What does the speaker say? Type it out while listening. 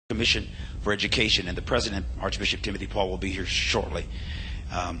Commission for Education, and the president, Archbishop Timothy Paul, will be here shortly.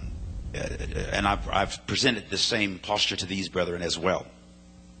 And I've presented the same posture to these brethren as well.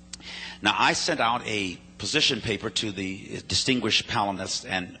 Now, I sent out a position paper to the distinguished panelists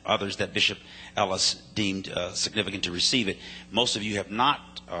and others that Bishop Ellis deemed significant to receive it. Most of you have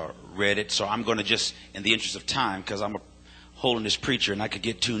not read it, so I'm going to just, in the interest of time, because I'm a holiness preacher and I could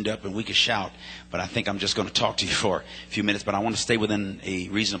get tuned up and we could shout, but I think I'm just going to talk to you for a few minutes, but I want to stay within a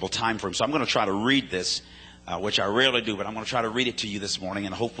reasonable time frame. So I'm going to try to read this, which I rarely do, but I'm going to try to read it to you this morning,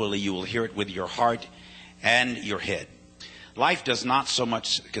 and hopefully you will hear it with your heart and your head. Life does not so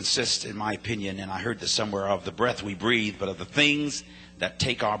much consist, in my opinion, and I heard this somewhere, of the breath we breathe, but of the things that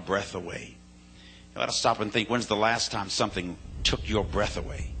take our breath away. You ought to stop and think, when's the last time something took your breath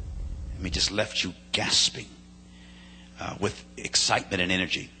away? I mean, just left you gasping with excitement and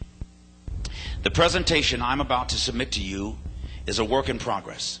energy. The presentation I'm about to submit to you is a work in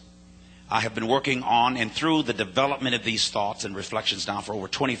progress. I have been working on and through the development of these thoughts and reflections now for over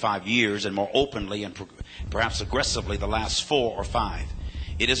 25 years, and more openly and perhaps aggressively the last 4 or 5.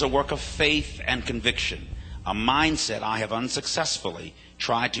 It is a work of faith and conviction, a mindset I have unsuccessfully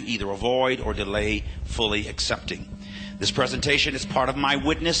tried to either avoid or delay fully accepting. This presentation is part of my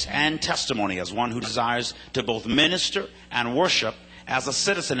witness and testimony as one who desires to both minister and worship as a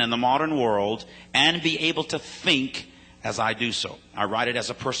citizen in the modern world and be able to think as I do so. I write it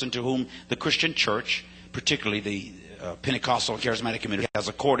as a person to whom the Christian church, particularly the Pentecostal charismatic community, has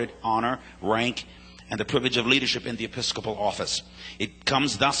accorded honor, rank, and the privilege of leadership in the episcopal office. It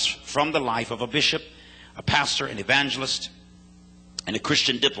comes thus from the life of a bishop, a pastor, an evangelist, and a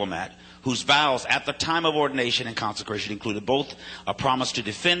Christian diplomat whose vows at the time of ordination and consecration included both a promise to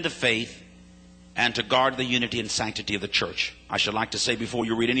defend the faith and to guard the unity and sanctity of the church. I should like to say before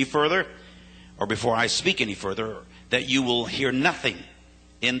you read any further, or before I speak any further, that you will hear nothing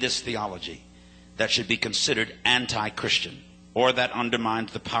in this theology that should be considered anti-Christian or that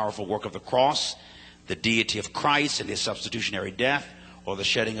undermines the powerful work of the cross, the deity of Christ and his substitutionary death, or the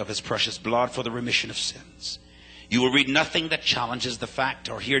shedding of his precious blood for the remission of sins. You will read nothing that challenges the fact,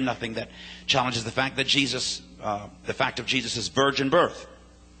 or hear nothing that challenges the fact that the fact of Jesus' virgin birth,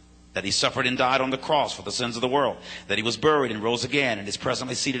 that he suffered and died on the cross for the sins of the world, that he was buried and rose again and is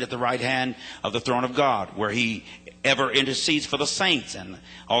presently seated at the right hand of the throne of God, where he ever intercedes for the saints and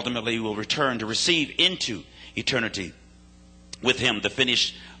ultimately will return to receive into eternity with him the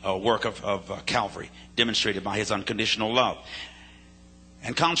finished work of Calvary, demonstrated by his unconditional love.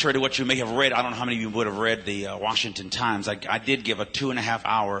 And contrary to what you may have read, I don't know how many of you would have read the Washington Times. I did give a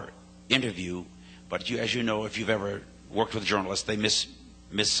 2.5-hour interview, but as you know, if you've ever worked with journalists, they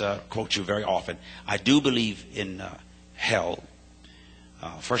misquote you very often. I do believe in hell.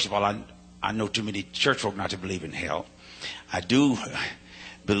 First of all, I know too many church folk not to believe in hell. I do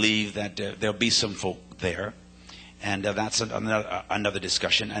believe that there'll be some folk there, and that's another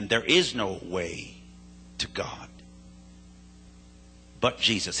discussion. And there is no way to God but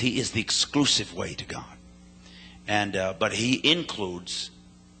Jesus. He is the exclusive way to God, and but he includes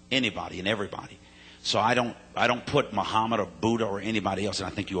anybody and everybody. So I don't put Muhammad or Buddha or anybody else, and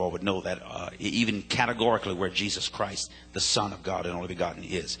I think you all would know that, even categorically where Jesus Christ, the Son of God and only begotten,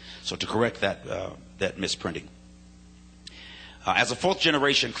 is. So to correct that misprinting. As a 4th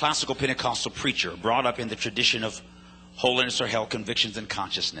generation classical Pentecostal preacher brought up in the tradition of holiness or hell convictions and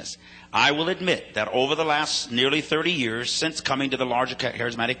consciousness, I will admit that over the last nearly 30 years since coming to the larger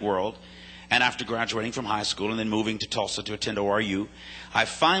charismatic world, and after graduating from high school and then moving to Tulsa to attend ORU, I've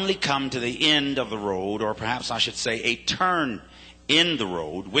finally come to the end of the road, or perhaps I should say a turn in the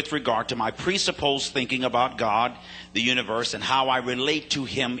road, with regard to my presupposed thinking about God, the universe, and how I relate to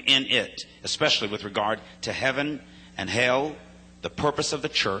him in it, especially with regard to heaven and hell, the purpose of the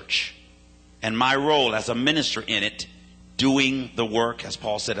church, and my role as a minister in it, doing the work, as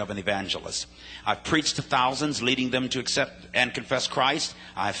Paul said, of an evangelist. I've preached to thousands, leading them to accept and confess Christ.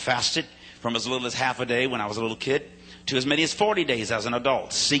 I've fasted from as little as half a day when I was a little kid to as many as 40 days as an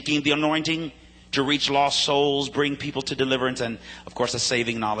adult, seeking the anointing to reach lost souls, bring people to deliverance, and, of course, a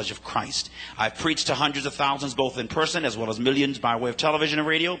saving knowledge of Christ. I've preached to hundreds of thousands, both in person as well as millions by way of television and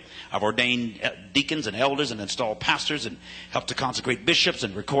radio. I've ordained deacons and elders and installed pastors and helped to consecrate bishops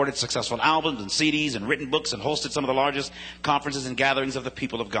and recorded successful albums and CDs and written books and hosted some of the largest conferences and gatherings of the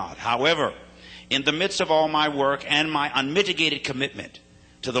people of God. However, in the midst of all my work and my unmitigated commitment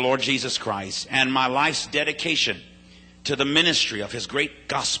to the Lord Jesus Christ and my life's dedication to the ministry of his great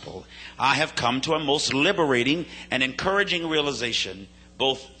gospel, I have come to a most liberating and encouraging realization,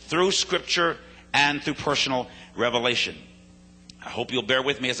 both through Scripture and through personal revelation. I hope you'll bear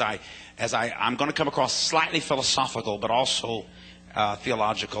with me as I'm going to come across slightly philosophical, but also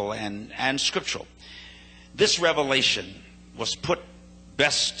theological and scriptural. This revelation was put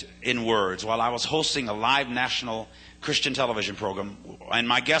best in words while I was hosting a live national Christian television program, and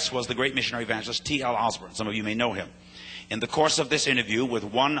my guest was the great missionary evangelist T.L. Osborne. Some of you may know him. In the course of this interview with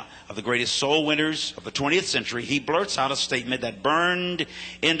one of the greatest soul winners of the 20th century, he blurts out a statement that burned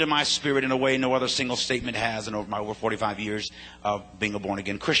into my spirit in a way no other single statement has in my over 45 years of being a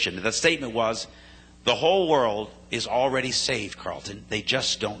born-again Christian. That statement was, "The whole world is already saved, Carlton. They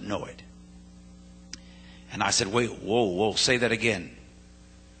just don't know it." And I said, "Wait, whoa, say that again,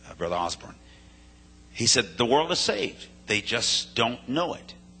 Brother Osborne." He said, "The world is saved. They just don't know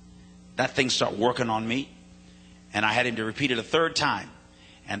it." That thing started working on me, and I had him to repeat it a third time.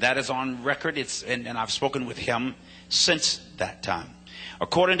 And that is on record, and I've spoken with him since that time.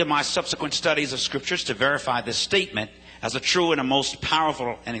 According to my subsequent studies of scriptures to verify this statement as a true and a most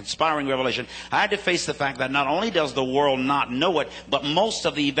powerful and inspiring revelation, I had to face the fact that not only does the world not know it, but most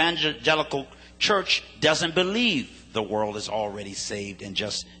of the evangelical church doesn't believe the world is already saved and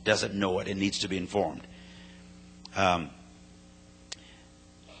just doesn't know it and needs to be informed.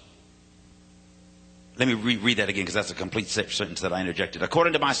 Let me reread that again, because that's a complete sentence that I interjected.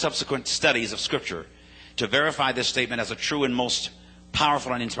 According to my subsequent studies of Scripture, to verify this statement as a true and most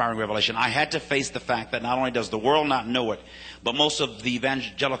powerful and inspiring revelation, I had to face the fact that not only does the world not know it, but most of the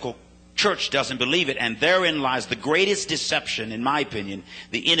evangelical church doesn't believe it, and therein lies the greatest deception, in my opinion,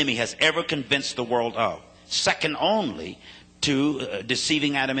 the enemy has ever convinced the world of, second only to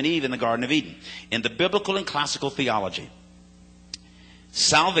deceiving Adam and Eve in the Garden of Eden. In the biblical and classical theology,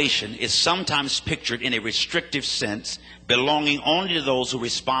 salvation is sometimes pictured in a restrictive sense, belonging only to those who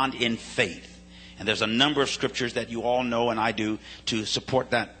respond in faith. And there's a number of scriptures that you all know, and I do, to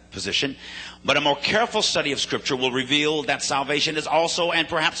support that position. But a more careful study of Scripture will reveal that salvation is also, and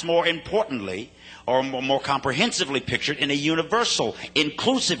perhaps more importantly, or more comprehensively pictured in a universal,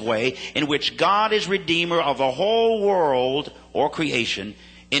 inclusive way in which God is Redeemer of the whole world or creation,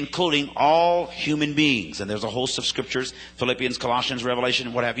 including all human beings. And there's a host of scriptures, Philippians, Colossians, Revelation,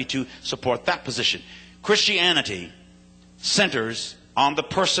 and what have you, to support that position. Christianity centers on the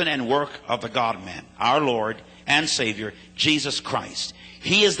person and work of the God-man, our Lord and Savior, Jesus Christ.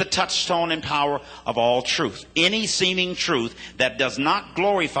 He is the touchstone and power of all truth. Any seeming truth that does not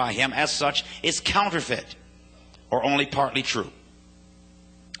glorify Him as such is counterfeit or only partly true.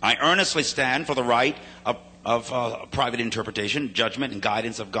 I earnestly stand for the right of private interpretation, judgment, and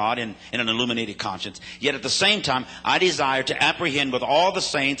guidance of God in an illuminated conscience. Yet at the same time, I desire to apprehend with all the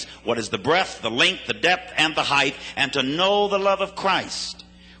saints what is the breadth, the length, the depth, and the height, and to know the love of Christ,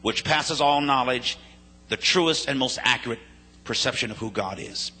 which passes all knowledge, the truest and most accurate perception of who God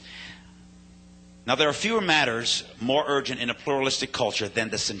is. Now, there are fewer matters more urgent in a pluralistic culture than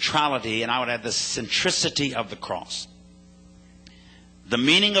the centrality, and I would add the centricity of the cross. The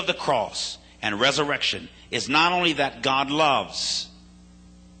meaning of the cross and resurrection is not only that God loves,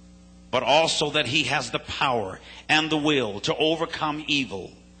 but also that He has the power and the will to overcome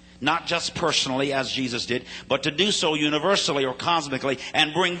evil, not just personally as Jesus did, but to do so universally or cosmically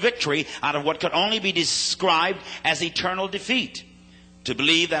and bring victory out of what could only be described as eternal defeat. To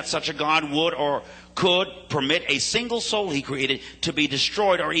believe that such a God would or could permit a single soul He created to be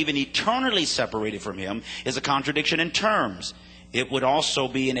destroyed or even eternally separated from Him is a contradiction in terms. It would also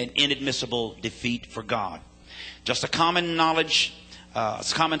be an inadmissible defeat for God. Just a common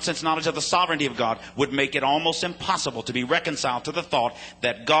sense knowledge of the sovereignty of God would make it almost impossible to be reconciled to the thought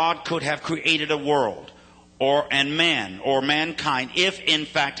that God could have created a world and man or mankind if in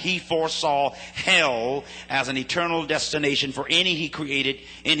fact He foresaw hell as an eternal destination for any He created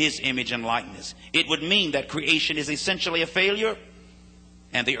in His image and likeness. It would mean that creation is essentially a failure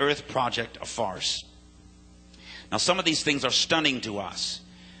and the earth project a farce. Now, some of these things are stunning to us,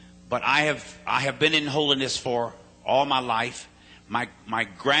 but I have been in holiness for all my life. My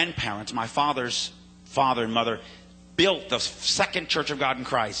grandparents, my father's father and mother, built the second Church of God in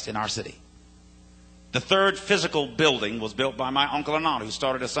Christ in our city. The third physical building was built by my uncle and aunt, who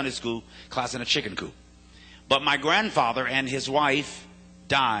started a Sunday school class in a chicken coop. But my grandfather and his wife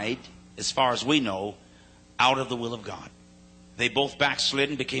died, as far as we know, out of the will of God. They both backslid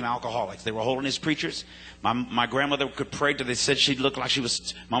and became alcoholics. They were holiness preachers. My grandmother could pray till they said she looked like she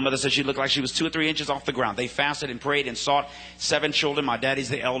was, my mother said she looked like she was 2 or 3 inches off the ground. They fasted and prayed and sought 7 children. My daddy's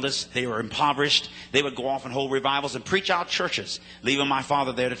the eldest. They were impoverished. They would go off and hold revivals and preach out churches, leaving my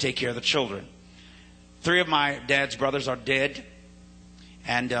father there to take care of the children. 3 of my dad's brothers are dead,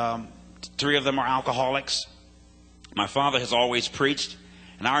 and 3 of them are alcoholics. My father has always preached,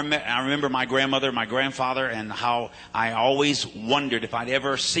 And I remember my grandmother, my grandfather, and how I always wondered if I'd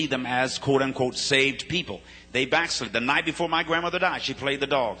ever see them as quote-unquote saved people. They backslid. The night before my grandmother died, she played the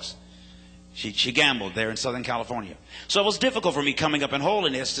dogs. She gambled there in Southern California. So it was difficult for me coming up in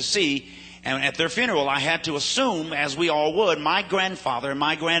holiness to see, and at their funeral I had to assume, as we all would, my grandfather and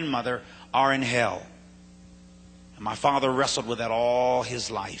my grandmother are in hell. And my father wrestled with that all his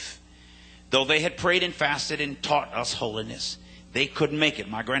life. Though they had prayed and fasted and taught us holiness, they couldn't make it.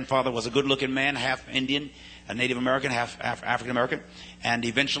 My grandfather was a good-looking man, half Indian, a Native American, half African American, and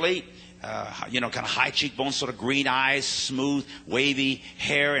eventually, kind of high cheekbones, sort of green eyes, smooth, wavy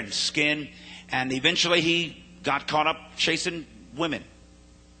hair and skin, and eventually he got caught up chasing women,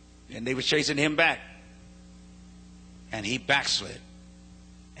 and they were chasing him back, and he backslid.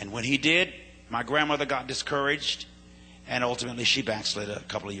 And when he did, my grandmother got discouraged, and ultimately she backslid a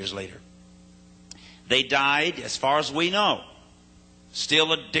couple of years later. They died, as far as we know,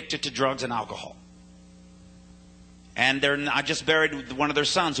 still addicted to drugs and alcohol. And I just buried one of their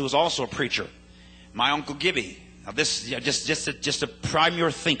sons who was also a preacher, my Uncle Gibby. Now this, just to prime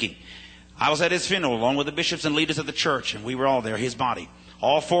your thinking. I was at his funeral along with the bishops and leaders of the church, and we were all there, his body.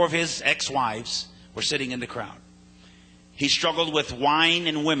 All 4 of his ex-wives were sitting in the crowd. He struggled with wine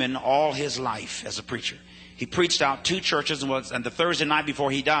and women all his life as a preacher. He preached out 2 churches, and the Thursday night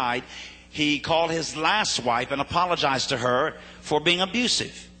before he died, he called his last wife and apologized to her for being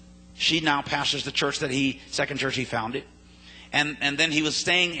abusive. She now pastors the church second church he founded. And then he was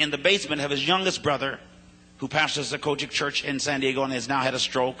staying in the basement of his youngest brother, who pastors the Kojic church in San Diego and has now had a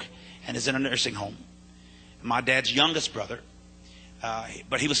stroke and is in a nursing home. My dad's youngest brother.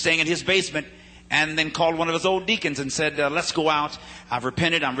 But he was staying in his basement, and then called one of his old deacons and said, let's go out. I've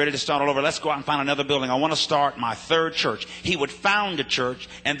repented. I'm ready to start all over. Let's go out and find another building. I want to start my 3rd church. He would found a church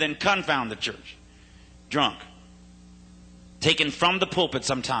and then confound the church. Drunk. Taken from the pulpit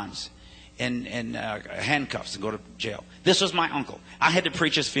sometimes in handcuffs and go to jail. This was my uncle. I had to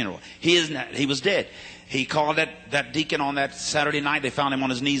preach his funeral. He was dead. He called that deacon on that Saturday night. They found him on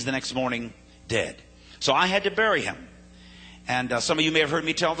his knees the next morning, dead. So I had to bury him. And some of you may have heard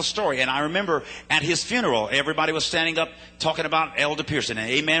me tell the story. And I remember at his funeral, everybody was standing up talking about Elder Pearson. And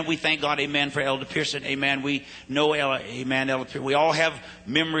amen, we thank God, amen, for Elder Pearson. Amen, we know, amen, Elder Pearson. We all have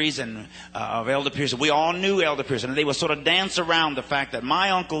memories of Elder Pearson. We all knew Elder Pearson. And they would sort of dance around the fact that my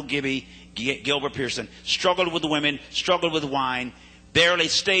Uncle Gilbert Pearson, struggled with women, struggled with wine, barely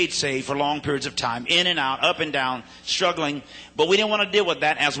stayed saved for long periods of time, in and out, up and down, struggling. But we didn't want to deal with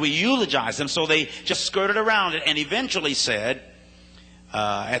that as we eulogized them, so they just skirted around it and eventually said,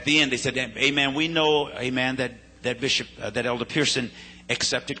 at the end, they said, amen, we know, amen, that Elder Pearson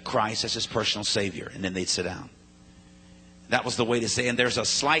accepted Christ as his personal Savior. And then they'd sit down. That was the way to say, and there's a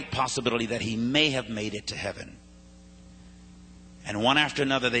slight possibility that he may have made it to heaven. And one after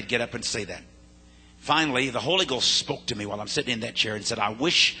another, they'd get up and say that. Finally, the Holy Ghost spoke to me while I'm sitting in that chair and said, I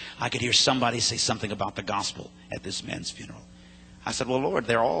wish I could hear somebody say something about the gospel at this man's funeral. I said, well, Lord,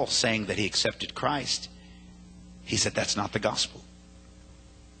 they're all saying that he accepted Christ. He said, that's not the gospel.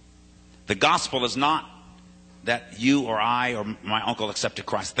 The gospel is not that you or I or my uncle accepted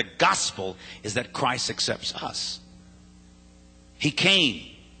Christ. The gospel is that Christ accepts us. He came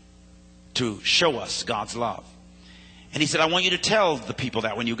to show us God's love. And he said, I want you to tell the people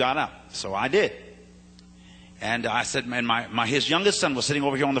that when you got up. So I did. And I said, man, his youngest son was sitting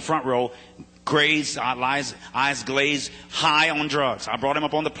over here on the front row, crazed, eyes glazed, high on drugs. I brought him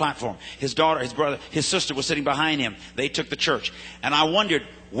up on the platform. His daughter, his brother, his sister was sitting behind him. They took the church. And I wondered,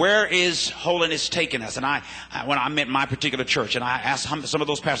 where is holiness taking us? And when I met my particular church, and I asked some of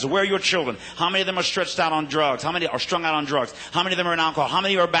those pastors, where are your children? How many of them are stretched out on drugs? How many are strung out on drugs? How many of them are in alcohol? How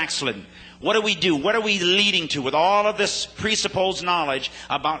many are backslidden? What do we do? What are we leading to with all of this presupposed knowledge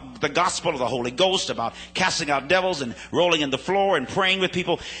about the gospel of the Holy Ghost, about casting out devils and rolling in the floor and praying with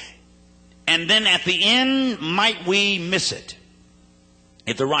people? And then at the end, might we miss it?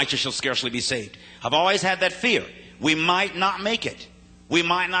 If the righteous shall scarcely be saved. I've always had that fear. We might not make it. We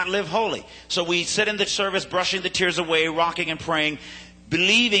might not live holy. So we sit in the service, brushing the tears away, rocking and praying,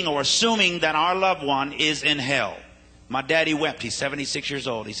 believing or assuming that our loved one is in hell. My daddy wept. He's 76 years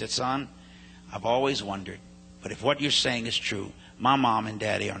old. He said, son, I've always wondered, but if what you're saying is true, my mom and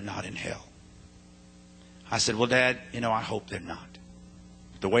daddy are not in hell. I said, well, Dad, I hope they're not.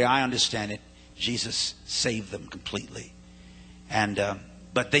 The way I understand it, Jesus saved them completely.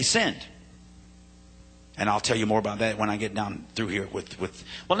 But they sinned. And I'll tell you more about that when I get down through here with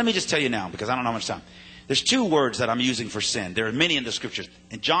well, let me just tell you now, because I don't know how much time. There's 2 words that I'm using for sin. There are many in the scriptures.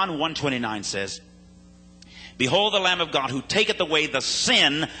 And John 1:29 says, behold the Lamb of God who taketh away the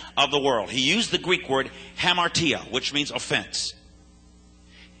sin of the world. He used the Greek word hamartia, which means offense.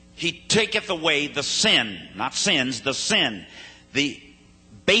 He taketh away the sin, not sins, the sin, the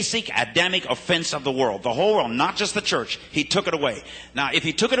basic Adamic offense of the world, the whole world, not just the church. He took it away. Now, if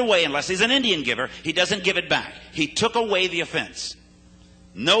he took it away, unless he's an Indian giver, he doesn't give it back. He took away the offense.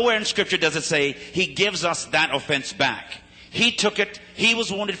 Nowhere in Scripture does it say he gives us that offense back. He took it. He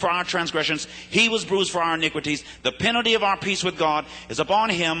was wounded for our transgressions. He was bruised for our iniquities. The penalty of our peace with God is upon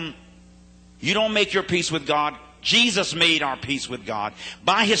him. You don't make your peace with God. Jesus made our peace with God.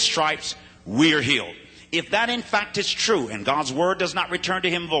 By his stripes, we're healed. If that in fact is true, and God's word does not return to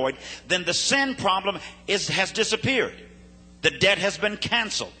him void, then the sin problem has disappeared. The debt has been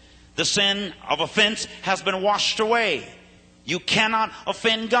canceled. The sin of offense has been washed away. You cannot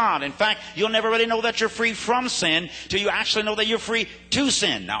offend God. In fact, you'll never really know that you're free from sin till you actually know that you're free to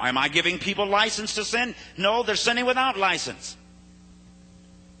sin. Now, am I giving people license to sin? No, they're sinning without license.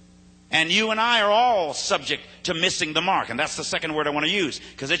 And you and I are all subject to missing the mark. And that's the second word I want to use,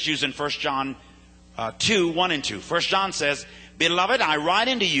 because it's used in 1 John 2, 1 and 2. 1 John says, Beloved, I write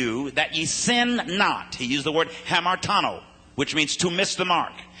unto you that ye sin not. He used the word hamartano, which means to miss the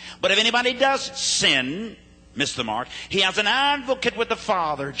mark. But if anybody does sin, miss the mark, he has an advocate with the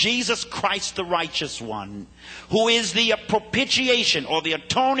Father, Jesus Christ the righteous one, who is the propitiation or the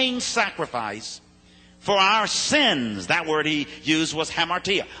atoning sacrifice for our sins. That word he used was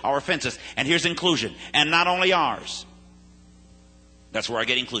hamartia, our offenses. And here's inclusion. And not only ours. That's where I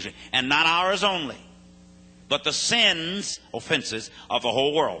get inclusion. And not ours only, but the sins, offenses of the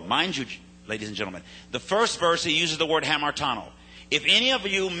whole world. Mind you, ladies and gentlemen, the first verse he uses the word hamartano. If any of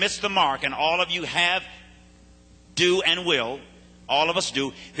you miss the mark, and all of you have, do, and will, all of us do.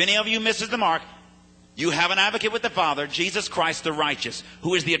 If any of you misses the mark, you have an advocate with the Father, Jesus Christ the righteous,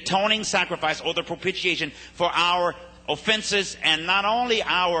 who is the atoning sacrifice or the propitiation for our offenses, and not only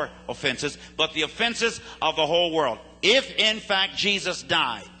our offenses, but the offenses of the whole world. If in fact Jesus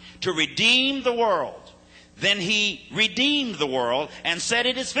died to redeem the world, then he redeemed the world and said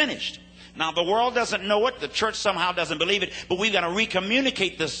it is finished. Now the world doesn't know it, the church somehow doesn't believe it, but we've got to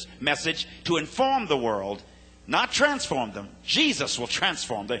recommunicate this message to inform the world, not transform them. Jesus will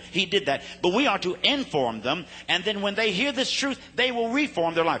transform them. He did that. But we are to inform them, and then when they hear this truth, they will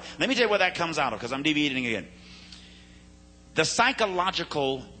reform their life. Let me tell you where that comes out of, because I'm deviating again. The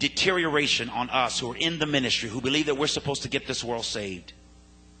psychological deterioration on us who are in the ministry, who believe that we're supposed to get this world saved,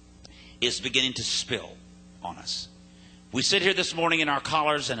 is beginning to spill on us. We sit here this morning in our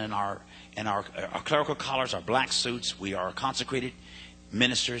collars and in our clerical collars, our black suits. We are consecrated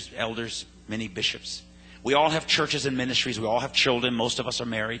ministers, elders, many bishops. We all have churches and ministries. We all have children. Most of us are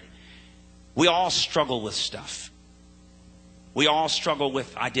married. We all struggle with stuff. We all struggle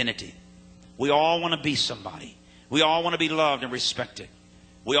with identity. We all want to be somebody. We all want to be loved and respected.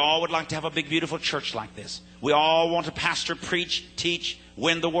 We all would like to have a big, beautiful church like this. We all want to pastor, preach, teach,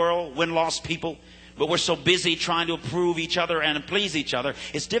 win the world, win lost people. But we're so busy trying to approve each other and please each other,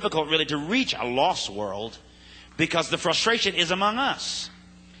 it's difficult really to reach a lost world, because the frustration is among us.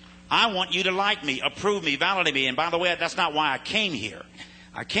 I want you to like me, approve me, validate me. And by the way, that's not why I came here.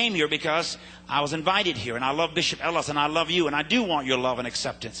 I came here because I was invited here, and I love Bishop Ellis, and I love you, and I do want your love and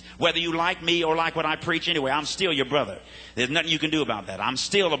acceptance. Whether you like me or like what I preach anyway, I'm still your brother. There's nothing you can do about that. I'm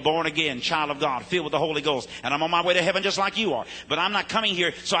still a born-again child of God, filled with the Holy Ghost, and I'm on my way to heaven just like you are. But I'm not coming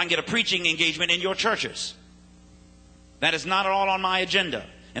here so I can get a preaching engagement in your churches. That is not at all on my agenda.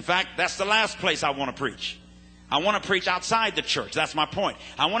 In fact, that's the last place I want to preach. I want to preach outside the church. That's my point.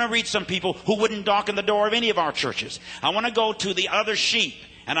 I want to reach some people who wouldn't darken the door of any of our churches. I want to go to the other sheep,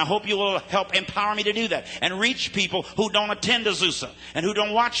 and I hope you will help empower me to do that, and reach people who don't attend Azusa, and who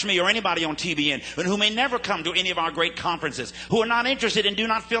don't watch me or anybody on TBN, and who may never come to any of our great conferences, who are not interested and do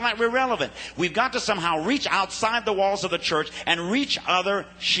not feel that we're relevant. We've got to somehow reach outside the walls of the church and reach other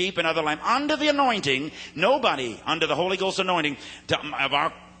sheep and other lamb. Under the anointing, nobody under the Holy Ghost anointing of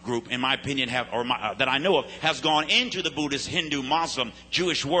our group, in my opinion, that I know of, has gone into the Buddhist, Hindu, Muslim,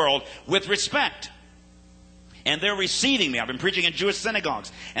 Jewish world with respect. And they're receiving me. I've been preaching in Jewish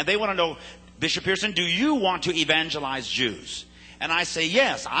synagogues, and they want to know, Bishop Pearson, do you want to evangelize Jews? And I say,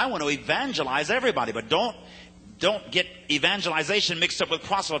 yes, I want to evangelize everybody, but don't get evangelization mixed up with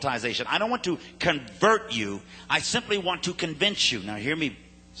proselytization. I don't want to convert you. I simply want to convince you. Now hear me,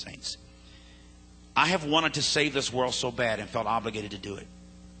 saints. I have wanted to save this world so bad and felt obligated to do it.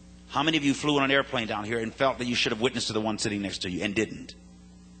 How many of you flew on an airplane down here and felt that you should have witnessed to the one sitting next to you and didn't?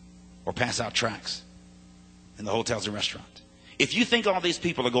 Or pass out tracts in the hotels and restaurants? If you think all these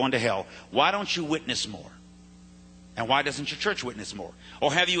people are going to hell, why don't you witness more? And why doesn't your church witness more?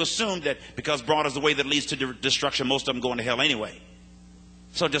 Or have you assumed that because broad is the way that leads to destruction, most of them going to hell anyway?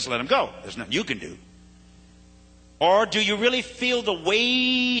 So just let them go. There's nothing you can do. Or do you really feel the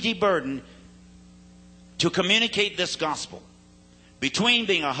weighty burden to communicate this gospel between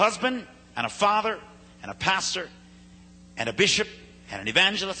being a husband and a father and a pastor and a bishop and an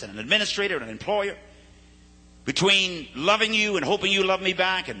evangelist and an administrator and an employer, between loving you and hoping you love me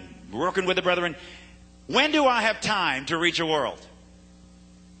back and working with the brethren? When do I have time to reach a world?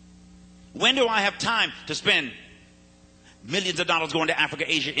 When do I have time to spend millions of dollars going to Africa,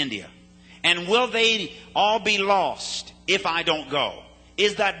 Asia, India? And will they all be lost if I don't go?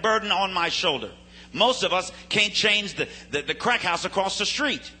 Is that burden on my shoulder? Most of us can't change the crack house across the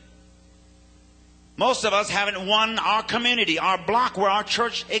street. Most of us haven't won our community, our block where our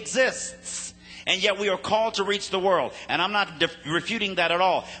church exists. And yet we are called to reach the world. And I'm not refuting that at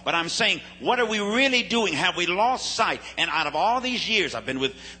all. But I'm saying, what are we really doing? Have we lost sight? And out of all these years, I've been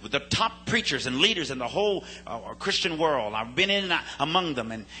with the top preachers and leaders in the whole Christian world. I've been in among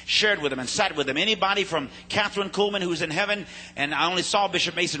them and shared with them and sat with them. Anybody from Catherine Kuhlman, who's in heaven. And I only saw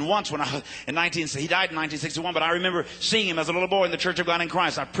Bishop Mason once when he died in 1961. But I remember seeing him as a little boy in the Church of God in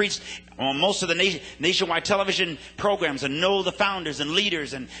Christ. I preached on most of the nationwide television programs and know the founders and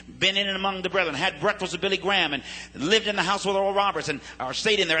leaders and been in and among the brethren. Had breakfast with Billy Graham and lived in the house with Oral Roberts and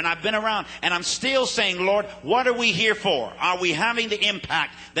stayed in there, and I've been around, and I'm still saying, Lord, what are we here for? Are we having the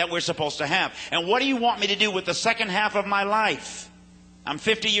impact that we're supposed to have? And what do you want me to do with the second half of my life? I'm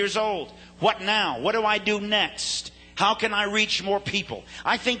 50 years old. What now? What do I do next? How can I reach more people?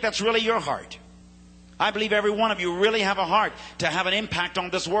 I think that's really your heart. I believe every one of you really have a heart to have an impact on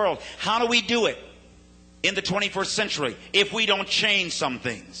this world. How do we do it in the 21st century if we don't change some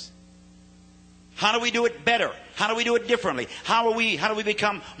things? How do we do it better? How do we do it differently? How do we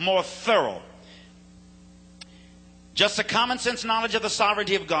become more thorough? Just a common sense knowledge of the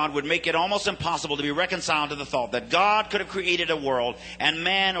sovereignty of God would make it almost impossible to be reconciled to the thought that God could have created a world and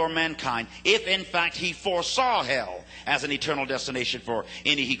man or mankind if in fact he foresaw hell as an eternal destination for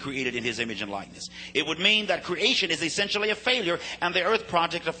any he created in his image and likeness. It would mean that creation is essentially a failure and the earth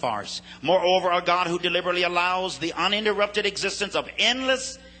project a farce. Moreover, a God who deliberately allows the uninterrupted existence of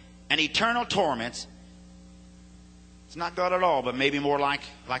endless and eternal torments, it's not God at all, but maybe more like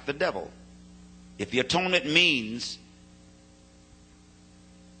the devil. If the atonement means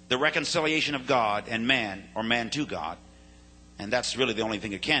the reconciliation of God and man, or man to God, and that's really the only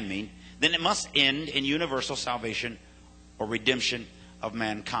thing it can mean, then it must end in universal salvation or redemption of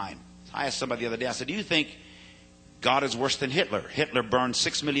mankind. I asked somebody the other day, I said, do you think God is worse than Hitler? Hitler burned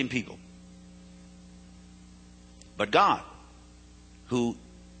 6 million people. But God, who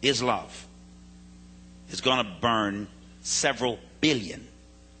is love, is going to burn several billion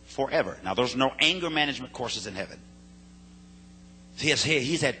forever. Now, there's no anger management courses in heaven.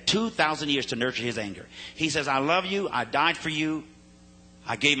 He's had 2,000 years to nurture his anger. He says, I love you, I died for you,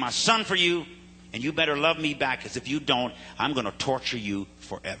 I gave my son for you, and you better love me back, because if you don't, I'm going to torture you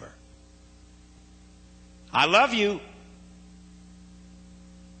forever. I love you,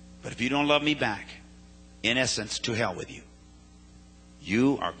 but if you don't love me back, in essence, to hell with you.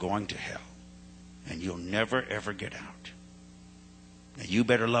 You are going to hell, and you'll never, ever get out. Now, you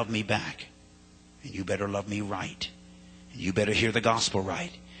better love me back, and you better love me right, and you better hear the gospel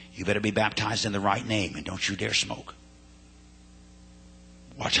right. You better be baptized in the right name, and don't you dare smoke.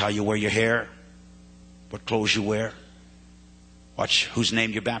 Watch how you wear your hair, what clothes you wear. Watch whose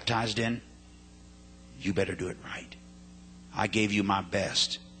name you're baptized in. You better do it right. I gave you my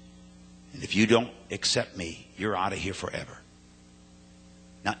best, and if you don't accept me, you're out of here forever.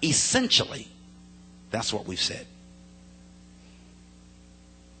 Now, essentially, that's what we've said.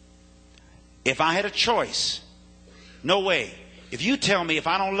 If I had a choice, no way. If you tell me if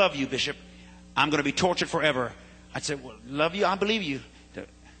I don't love you, Bishop, I'm going to be tortured forever, I'd say, well, love you, I believe you.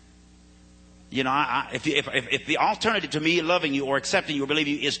 You know, if the alternative to me loving you or accepting you or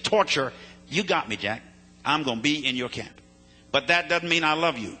believing you is torture, you got me, Jack. I'm going to be in your camp. But that doesn't mean I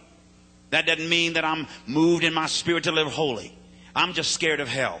love you. That doesn't mean that I'm moved in my spirit to live holy. I'm just scared of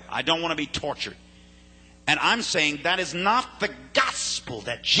hell. I don't want to be tortured. And I'm saying that is not the gospel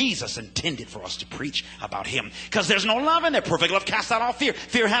that Jesus intended for us to preach about him. Because there's no love in there. Perfect love casts out all fear.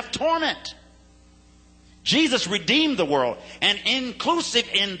 Fear hath torment. Jesus redeemed the world. And inclusive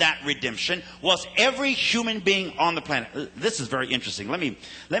in that redemption was every human being on the planet. This is very interesting. Let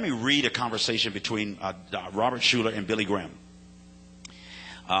me read a conversation between Robert Schuller and Billy Graham.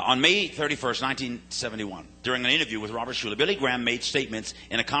 On May 31st, 1971, during an interview with Robert Schuller, Billy Graham made statements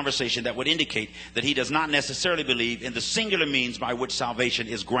in a conversation that would indicate that he does not necessarily believe in the singular means by which salvation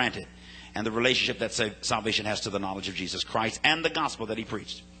is granted and the relationship that salvation has to the knowledge of Jesus Christ and the gospel that he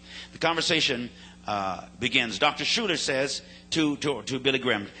preached. The conversation begins. Dr. Schuller says to Billy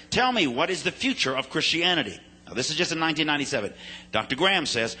Graham, tell me, what is the future of Christianity? Now, this is just in 1997. Dr. Graham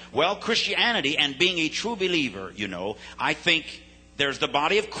says, well, Christianity and being a true believer, you know, I think there's the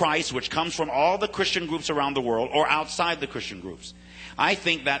body of Christ, which comes from all the Christian groups around the world or outside the Christian groups. I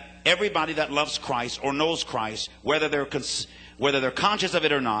think that everybody that loves Christ or knows Christ, whether they're conscious of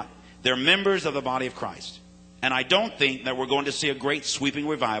it or not, they're members of the body of Christ. And I don't think that we're going to see a great sweeping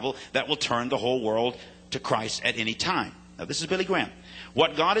revival that will turn the whole world to Christ at any time. Now, this is Billy Graham.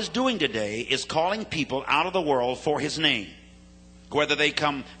 What God is doing today is calling people out of the world for His name, whether they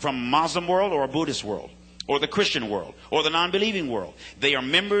come from a Muslim world or a Buddhist world, or the Christian world, or the non-believing world. They are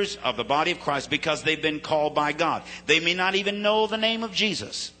members of the body of Christ because they've been called by God. They may not even know the name of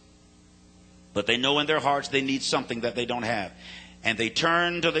Jesus, but they know in their hearts they need something that they don't have. And they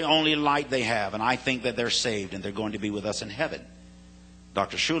turn to the only light they have, and I think that they're saved and they're going to be with us in heaven.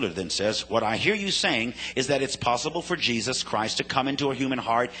 Dr. Schuller then says, what I hear you saying is that it's possible for Jesus Christ to come into a human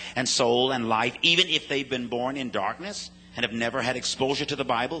heart and soul and life, even if they've been born in darkness and have never had exposure to the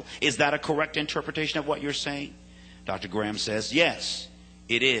Bible. Is that a correct interpretation of what you're saying? Dr. Graham says, yes,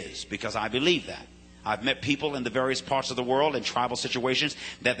 it is, because I believe that. I've met people in the various parts of the world in tribal situations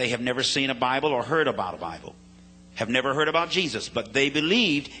that they have never seen a Bible or heard about a Bible, have never heard about Jesus, but they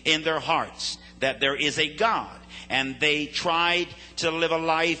believed in their hearts that there is a God, and they tried to live a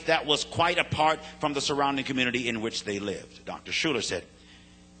life that was quite apart from the surrounding community in which they lived. Dr. Schuller said,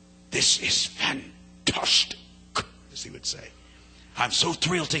 this is fantastic, as he would say. I'm so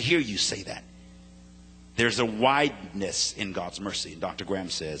thrilled to hear you say that. There's a wideness in God's mercy. And Dr. Graham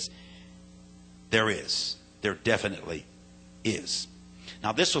says, there is. There definitely is.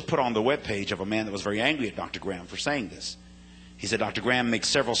 Now, this was put on the webpage of a man that was very angry at Dr. Graham for saying this. He said, Dr. Graham makes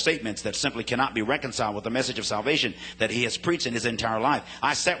several statements that simply cannot be reconciled with the message of salvation that he has preached in his entire life.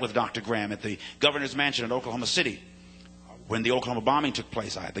 I sat with Dr. Graham at the governor's mansion in Oklahoma City when the Oklahoma bombing took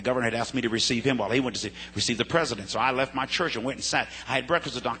place. The governor had asked me to receive him while he went to receive the president. So I left my church and went and sat. I had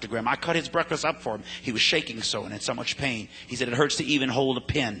breakfast with Dr. Graham. I cut his breakfast up for him. He was shaking so and in so much pain. He said, it hurts to even hold a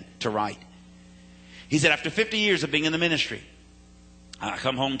pen to write. He said, after 50 years of being in the ministry, I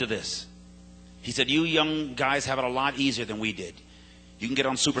come home to this. He said, you young guys have it a lot easier than we did. You can get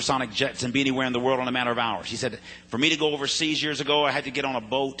on supersonic jets and be anywhere in the world in a matter of hours. He said, for me to go overseas years ago, I had to get on a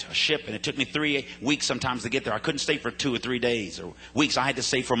boat, a ship, and it took me 3 weeks sometimes to get there. I couldn't stay for 2 or 3 days or weeks. I had to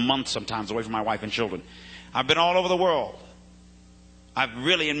stay for months sometimes away from my wife and children. I've been all over the world. I've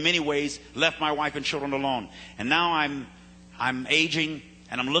really, in many ways, left my wife and children alone. And now I'm aging,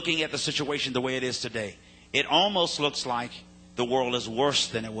 and I'm looking at the situation the way it is today. It almost looks like the world is worse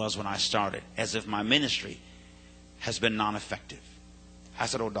than it was when I started, as if my ministry has been non-effective. I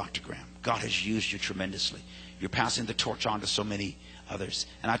said, oh, Dr. Graham, God has used you tremendously. You're passing the torch on to so many others.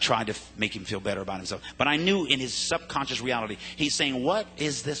 And I tried to make him feel better about himself. But I knew in his subconscious reality, he's saying, what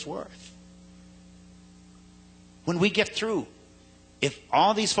is this worth? When we get through, if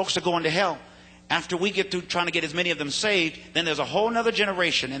all these folks are going to hell, after we get through trying to get as many of them saved, then there's a whole other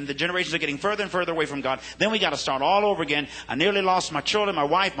generation, and the generations are getting further and further away from God. Then we got to start all over again. I nearly lost my children, my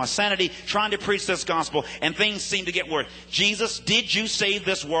wife, my sanity, trying to preach this gospel, and things seem to get worse. Jesus, did you save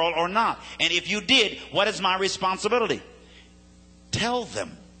this world or not? And if you did, what is my responsibility? Tell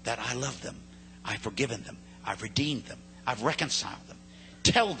them that I love them. I've forgiven them. I've redeemed them. I've reconciled them.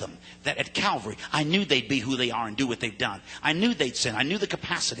 Tell them that at Calvary, I knew they'd be who they are and do what they've done. I knew they'd sin. I knew the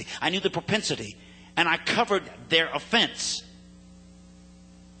capacity. I knew the propensity. And I covered their offense.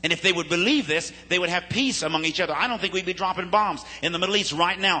 And if they would believe this, they would have peace among each other. I don't think we'd be dropping bombs in the Middle East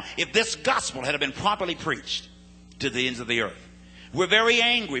right now if this gospel had been properly preached to the ends of the earth. We're very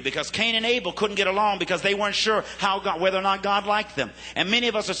angry because Cain and Abel couldn't get along because they weren't sure whether or not God liked them. And many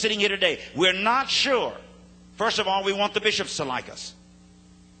of us are sitting here today. We're not sure. First of all, we want the bishops to like us.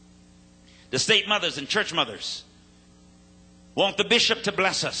 The state mothers and church mothers want the bishop to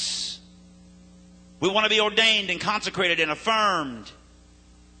bless us. We want to be ordained and consecrated and affirmed.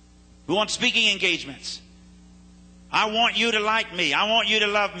 We want speaking engagements. I want you to like me. I want you to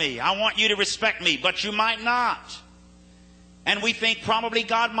love me. I want you to respect me, but you might not. And we think probably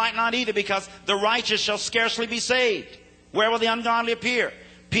God might not either, because the righteous shall scarcely be saved. Where will the ungodly appear?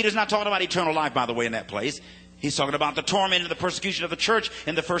 Peter's not talking about eternal life, by the way, in that place. He's talking about the torment and the persecution of the church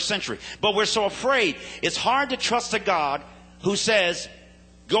in the first century. But we're so afraid. It's hard to trust a God who says,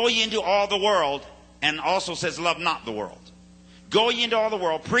 go ye into all the world, and also says, love not the world. Go ye into all the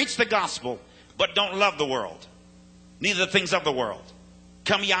world, preach the gospel, but don't love the world, neither the things of the world.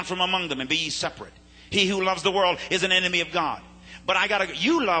 Come ye out from among them, and be ye separate. He who loves the world is an enemy of God. But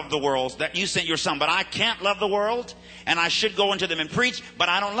you love the world that you sent your son, but I can't love the world, and I should go into them and preach, but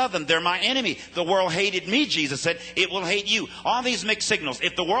I don't love them. They're my enemy. The world hated me, Jesus said. It will hate you. All these mixed signals.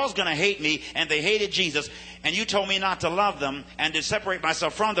 If the world's going to hate me, and they hated Jesus, and you told me not to love them and to separate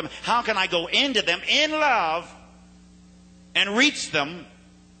myself from them, how can I go into them in love and reach them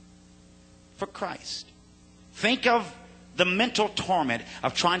for Christ? Think of the mental torment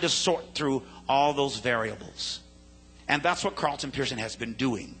of trying to sort through all those variables. And that's what Carlton Pearson has been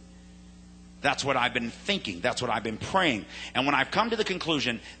doing. That's what I've been thinking. That's what I've been praying. And when I've come to the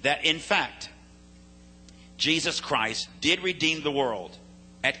conclusion that, in fact, Jesus Christ did redeem the world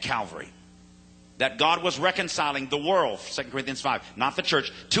at Calvary, that God was reconciling the world, 2 Corinthians 5, not the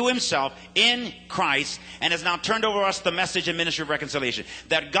church, to himself in Christ, and has now turned over us the message and ministry of reconciliation.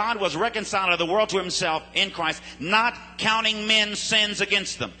 That God was reconciling the world to himself in Christ, not counting men's sins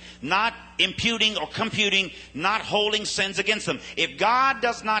against them, not imputing or computing, not holding sins against them. If God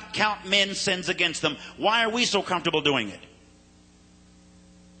does not count men's sins against them, why are we so comfortable doing it?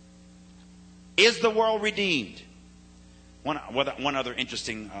 Is the world redeemed? One other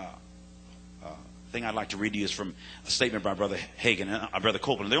interesting thing I'd like to read to you is from a statement by Brother Hagin and Brother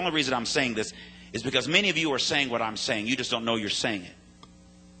Copeland. The only reason I'm saying this is because many of you are saying what I'm saying. You just don't know you're saying it.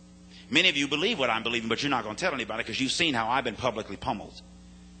 Many of you believe what I'm believing, but you're not going to tell anybody because you've seen how I've been publicly pummeled.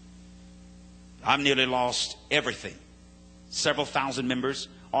 I've nearly lost everything. Several thousand members.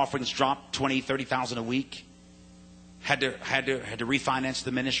 Offerings dropped 20, 30,000 a week. Had to refinance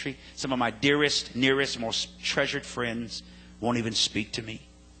the ministry. Some of my dearest, nearest, most treasured friends won't even speak to me.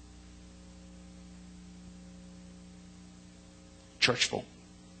 Church folk.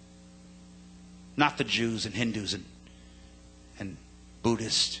 Not the Jews and Hindus and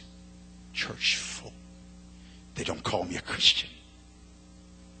Buddhists. Church folk. They don't call me a Christian.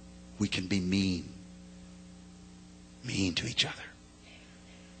 We can be mean to each other.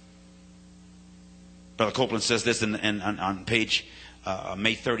 Brother Copeland says this on page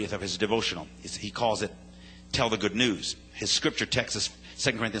May 30th of his devotional. He calls it Tell the Good News. His scripture text is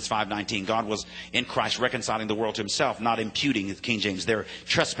 2 Corinthians 5:19. God was in Christ reconciling the world to himself, not imputing, the King James, their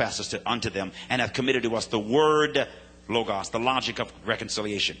trespasses unto them, and hath committed to us the word, logos, the logic of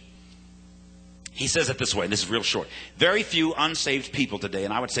reconciliation. He says it this way, and this is real short. Very few unsaved people today,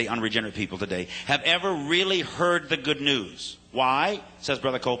 and I would say unregenerate people today, have ever really heard the good news. Why? Says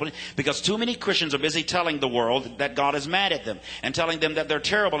Brother Copeland. Because too many Christians are busy telling the world that God is mad at them and telling them that they're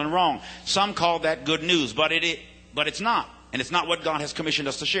terrible and wrong. Some call that good news, but it's not. And it's not what God has commissioned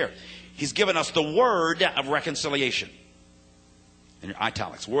us to share. He's given us the word of reconciliation. In your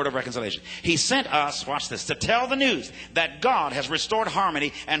italics, word of reconciliation. He sent us, watch this, to tell the news that God has restored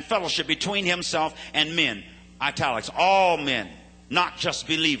harmony and fellowship between himself and men. Italics, all men, not just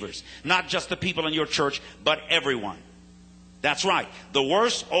believers, not just the people in your church, but everyone. That's right. The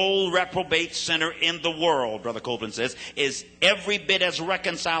worst old reprobate sinner in the world, Brother Copeland says, is every bit as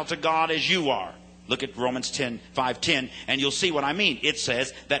reconciled to God as you are. Look at Romans 5:10, and you'll see what I mean. It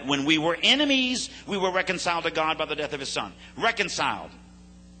says that when we were enemies, we were reconciled to God by the death of his son. Reconciled.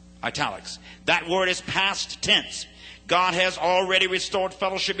 Italics. That word is past tense. God has already restored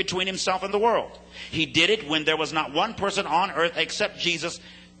fellowship between himself and the world. He did it when there was not one person on earth except Jesus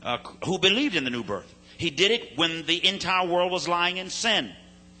who believed in the new birth. He did it when the entire world was lying in sin.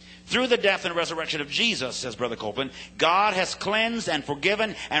 Through the death and resurrection of Jesus, says Brother Copeland, God has cleansed and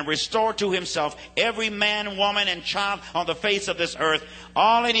forgiven and restored to himself every man, woman, and child on the face of this earth.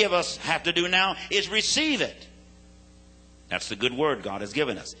 All any of us have to do now is receive it. That's the good word God has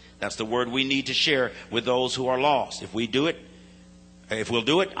given us. That's the word we need to share with those who are lost. If we'll do it,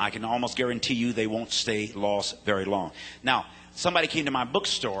 I can almost guarantee you they won't stay lost very long. Now, somebody came to my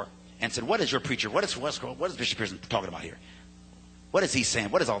bookstore and said, what is your preacher? What is Bishop Pearson talking about here? What is he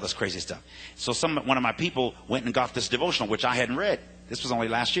saying? What is all this crazy stuff? So one of my people went and got this devotional, which I hadn't read. This was only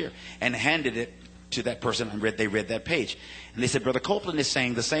last year. And handed it to that person, and they read that page. And they said, Brother Copeland is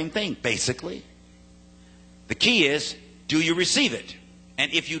saying the same thing, basically. The key is, do you receive it?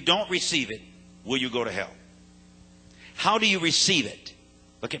 And if you don't receive it, will you go to hell? How do you receive it?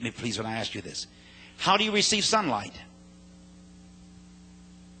 Look at me, please, when I ask you this. How do you receive sunlight?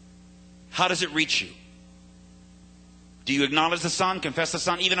 How does it reach you? Do you acknowledge the sun, confess the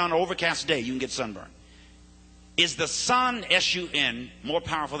sun? Even on an overcast day, you can get sunburn. Is the sun, S-U-N, more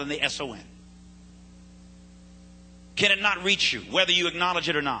powerful than the S-O-N? Can it not reach you, whether you acknowledge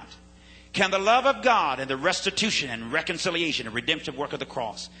it or not? Can the love of God and the restitution and reconciliation and redemptive work of the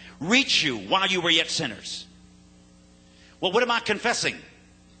cross reach you while you were yet sinners? Well, what am I confessing?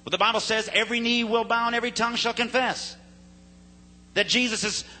 Well, the Bible says every knee will bow and every tongue shall confess that Jesus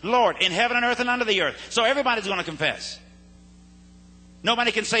is Lord in heaven and earth and under the earth. So everybody's going to confess.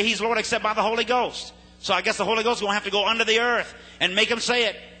 Nobody can say he's Lord except by the Holy Ghost. So I guess the Holy Ghost is going to have to go under the earth and make him say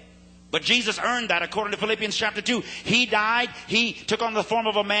it. But Jesus earned that according to Philippians chapter 2. He died. He took on the form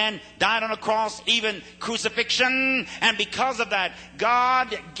of a man, died on a cross, even crucifixion. And because of that,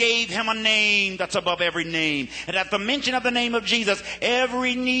 God gave him a name that's above every name. And at the mention of the name of Jesus,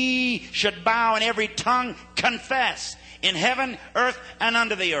 every knee should bow and every tongue confess in heaven, earth, and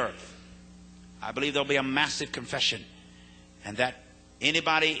under the earth. I believe there'll be a massive confession. And that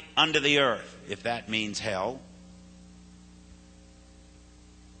anybody under the earth, if that means hell,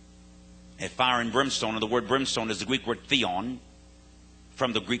 and fire and brimstone, and the word brimstone is the Greek word theon,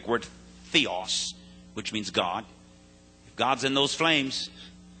 from the Greek word theos, which means God. If God's in those flames,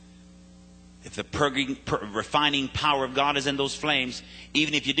 if the refining power of God is in those flames,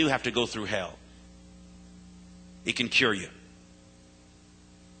 even if you do have to go through hell, it can cure you.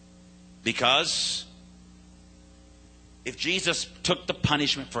 Because if Jesus took the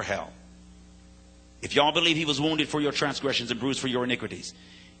punishment for hell, if y'all believe he was wounded for your transgressions and bruised for your iniquities,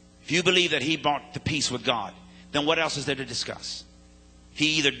 if you believe that he brought the peace with God, then what else is there to discuss?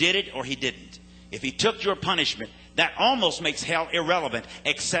 He either did it or he didn't. If he took your punishment, that almost makes hell irrelevant,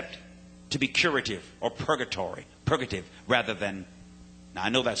 except to be curative or purgative, rather than... Now, I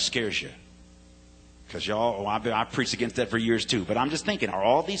know that scares you, because y'all, I preached against that for years too. But I'm just thinking, are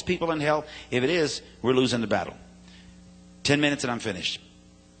all these people in hell? If it is, we're losing the battle. 10 minutes and I'm finished,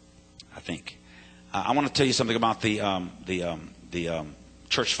 I think. I want to tell you something about the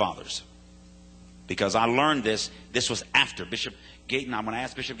church fathers, because I learned this was after Bishop Gayton. When I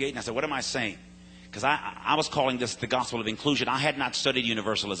asked Bishop Gayton, I said, what am I saying? Because I was calling this the gospel of inclusion. I had not studied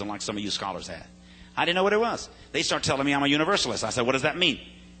universalism like some of you scholars had. I didn't know what it was. They start telling me I'm a universalist. I said, what does that mean?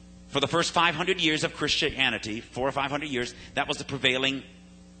 For the first 500 years of Christianity, 400 or 500 years, that was the prevailing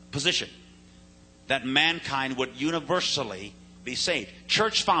position, that mankind would universally be saved.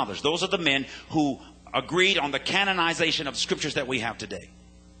 Church fathers, those are the men who agreed on the canonization of scriptures that we have today.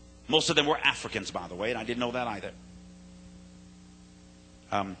 Most of them were Africans, by the way, and I didn't know that either.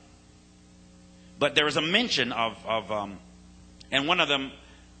 But there is a mention of and one of them,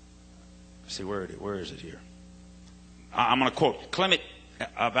 let's see, where is it here? I'm going to quote Clement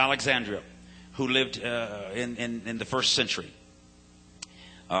of Alexandria, who lived in the first century.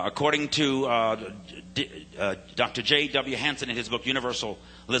 According to Dr. J.W. Hansen in his book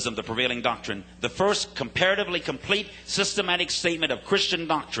Universalism, the Prevailing Doctrine, the first comparatively complete systematic statement of Christian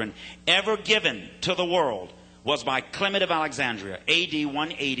doctrine ever given to the world was by Clement of Alexandria, A.D.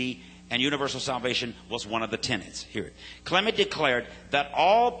 180, and universal salvation was one of the tenets. Hear it. Clement declared that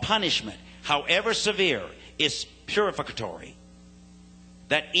all punishment, however severe, is purificatory,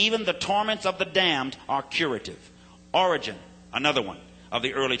 that even the torments of the damned are curative. Origen, another one of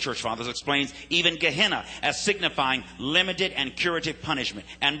the early church fathers, explains even Gehenna as signifying limited and curative punishment.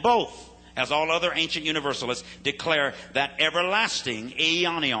 And both, as all other ancient universalists, declare that everlasting,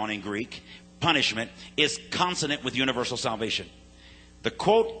 aionion in Greek, punishment is consonant with universal salvation. To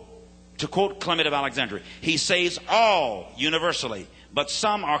quote Clement of Alexandria, he saves all universally, but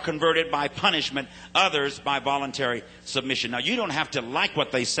some are converted by punishment, others by voluntary submission. Now, you don't have to like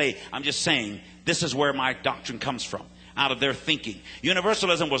what they say. I'm just saying this is where my doctrine comes from, out of their thinking.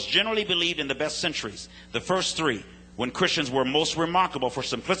 Universalism was generally believed in the best centuries, the first three, when Christians were most remarkable for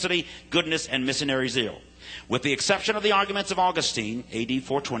simplicity, goodness, and missionary zeal. With the exception of the arguments of Augustine, A.D.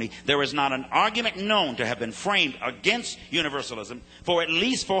 420, there is not an argument known to have been framed against universalism for at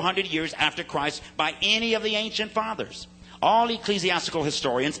least 400 years after Christ by any of the ancient fathers. All ecclesiastical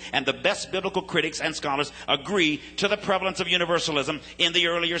historians and the best biblical critics and scholars agree to the prevalence of universalism in the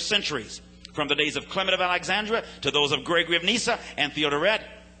earlier centuries. From the days of Clement of Alexandria to those of Gregory of Nyssa and Theodoret,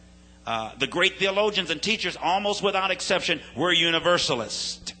 the great theologians and teachers, almost without exception, were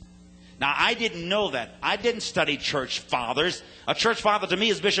universalists. Now, I didn't know that. I didn't study church fathers. A church father to me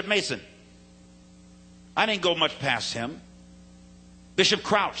is Bishop Mason. I didn't go much past him. Bishop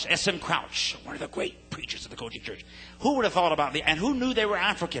Crouch, S.M. Crouch, one of the great preachers of the Kojic Church. Who would have thought about and who knew they were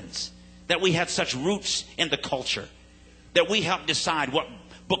Africans? That we had such roots in the culture, that we helped decide what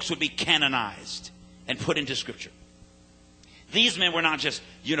books would be canonized and put into Scripture. These men were not just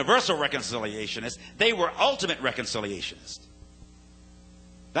universal reconciliationists, they were ultimate reconciliationists.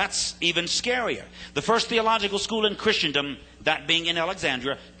 That's even scarier. The first theological school in Christendom, that being in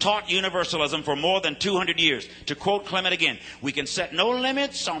Alexandria, taught universalism for more than 200 years. To quote Clement again, we can set no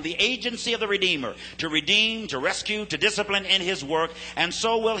limits on the agency of the Redeemer to redeem, to rescue, to discipline in his work, and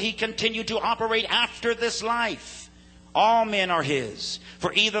so will he continue to operate after this life. All men are his.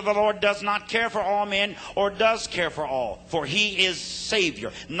 For either the Lord does not care for all men or does care for all. For he is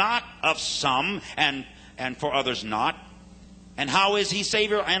Savior, not of some and for others not. And how is he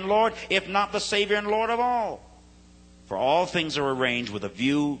Savior and Lord, if not the Savior and Lord of all? For all things are arranged with a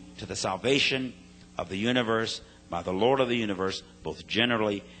view to the salvation of the universe by the Lord of the universe, both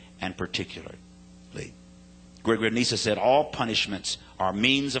generally and particularly. Gregory of Nyssa said, all punishments are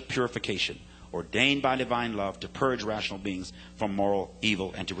means of purification, ordained by divine love to purge rational beings from moral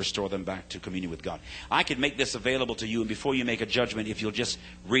evil and to restore them back to communion with God. I could make this available to you, and before you make a judgment, if you'll just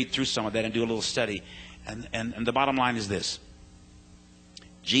read through some of that and do a little study. And the bottom line is this: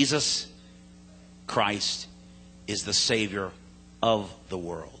 Jesus Christ is the Savior of the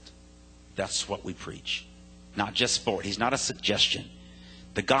world. That's what we preach. Not just for it. He's not a suggestion.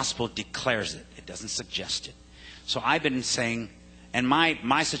 The gospel declares it. It doesn't suggest it. So I've been saying, and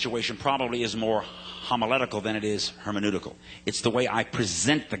my situation probably is more homiletical than it is hermeneutical. It's the way I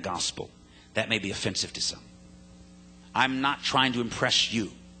present the gospel that may be offensive to some. I'm not trying to impress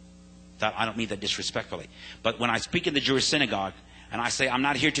you. I don't mean that disrespectfully. But when I speak in the Jewish synagogue and I say, I'm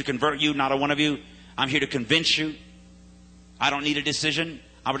not here to convert you, not a one of you. I'm here to convince you. I don't need a decision.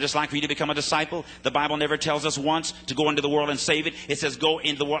 I would just like for you to become a disciple. The Bible never tells us once to go into the world and save it. It says go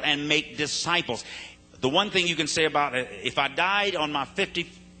into the world and make disciples. The one thing you can say about it, if I died on my 50th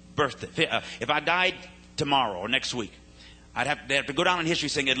birthday, if I died tomorrow or next week, they'd have to go down in history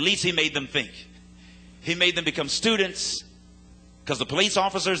saying at least he made them think. He made them become students, because the police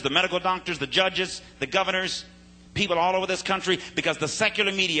officers, the medical doctors, the judges, the governors, people all over this country, because the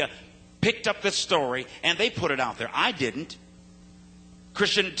secular media picked up this story and they put it out there. I didn't.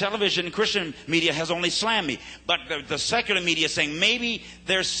 Christian television, Christian media has only slammed me. But the secular media is saying maybe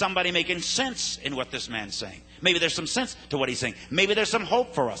there's somebody making sense in what this man's saying. Maybe there's some sense to what he's saying. Maybe there's some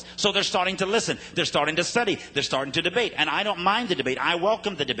hope for us. So they're starting to listen. They're starting to study. They're starting to debate. And I don't mind the debate. I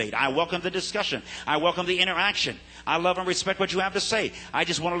welcome the debate. I welcome the discussion. I welcome the interaction. I love and respect what you have to say. I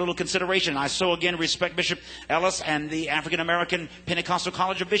just want a little consideration. I so again respect Bishop Ellis and the African American Pentecostal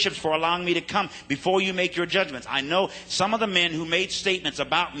College of Bishops for allowing me to come before you make your judgments. I know some of the men who made statements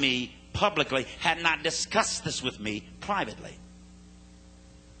about me publicly had not discussed this with me privately.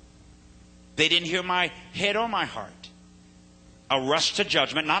 They didn't hear my head or my heart. A rush to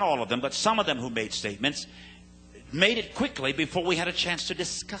judgment, not all of them, but some of them who made statements, made it quickly before we had a chance to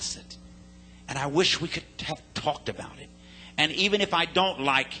discuss it. And I wish we could have talked about it. And even if I don't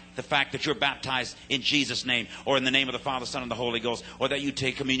like the fact that you're baptized in Jesus' name, or in the name of the Father, Son, and the Holy Ghost, or that you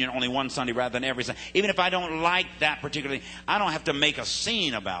take communion only one Sunday rather than every Sunday, even if I don't like that particularly, I don't have to make a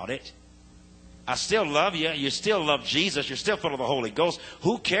scene about it. I still love you. You still love Jesus. You're still full of the Holy Ghost.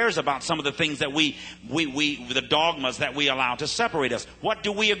 Who cares about some of the things that the dogmas that we allow to separate us? What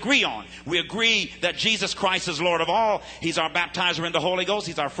do we agree on? We agree that Jesus Christ is Lord of all. He's our baptizer in the Holy Ghost.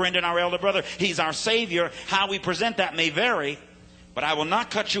 He's our friend and our elder brother. He's our Savior. How we present that may vary, but I will not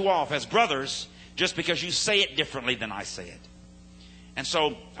cut you off as brothers just because you say it differently than I say it. And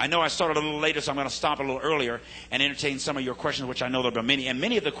so, I know I started a little later, so I'm going to stop a little earlier and entertain some of your questions, which I know there are many. And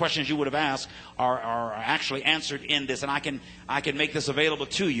many of the questions you would have asked are actually answered in this. And I can make this available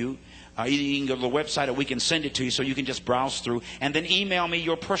to you. You can go to the website, or we can send it to you so you can just browse through. And then email me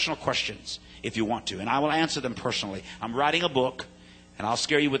your personal questions if you want to. And I will answer them personally. I'm writing a book, and I'll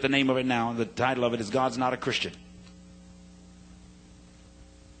scare you with the name of it now. The title of it is God's Not a Christian.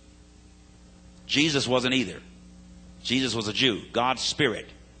 Jesus wasn't either. Jesus was a Jew, God's Spirit.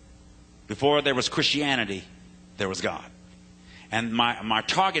 Before there was Christianity, there was God. And my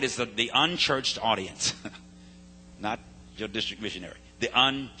target is the unchurched audience. Not your district missionary. The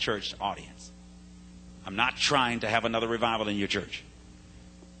unchurched audience. I'm not trying to have another revival in your church.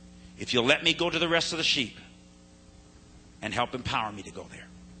 If you'll let me go to the rest of the sheep and help empower me to go there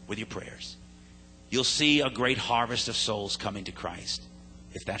with your prayers, you'll see a great harvest of souls coming to Christ,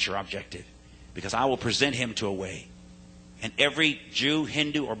 if that's your objective. Because I will present him to a way. And every Jew,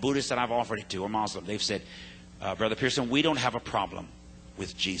 Hindu, or Buddhist that I've offered it to, or Muslim, they've said, Brother Pearson, we don't have a problem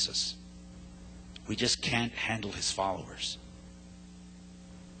with Jesus. We just can't handle his followers.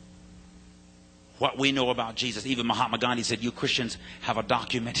 What we know about Jesus, even Mahatma Gandhi said, you Christians have a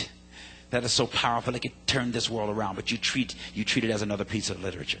document that is so powerful it could turn this world around, but you treat it as another piece of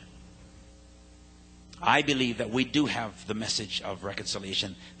literature. I believe that we do have the message of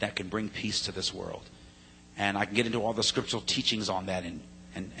reconciliation that can bring peace to this world. And I can get into all the scriptural teachings on that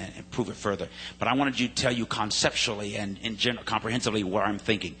and prove it further. But I wanted to tell you conceptually and comprehensively where I'm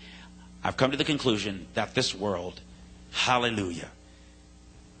thinking. I've come to the conclusion that this world, hallelujah,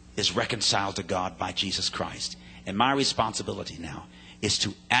 is reconciled to God by Jesus Christ. And my responsibility now is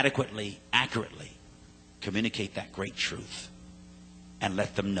to adequately, accurately communicate that great truth and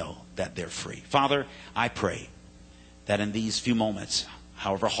let them know that they're free. Father, I pray that in these few moments,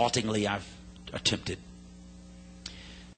 however haltingly I've attempted,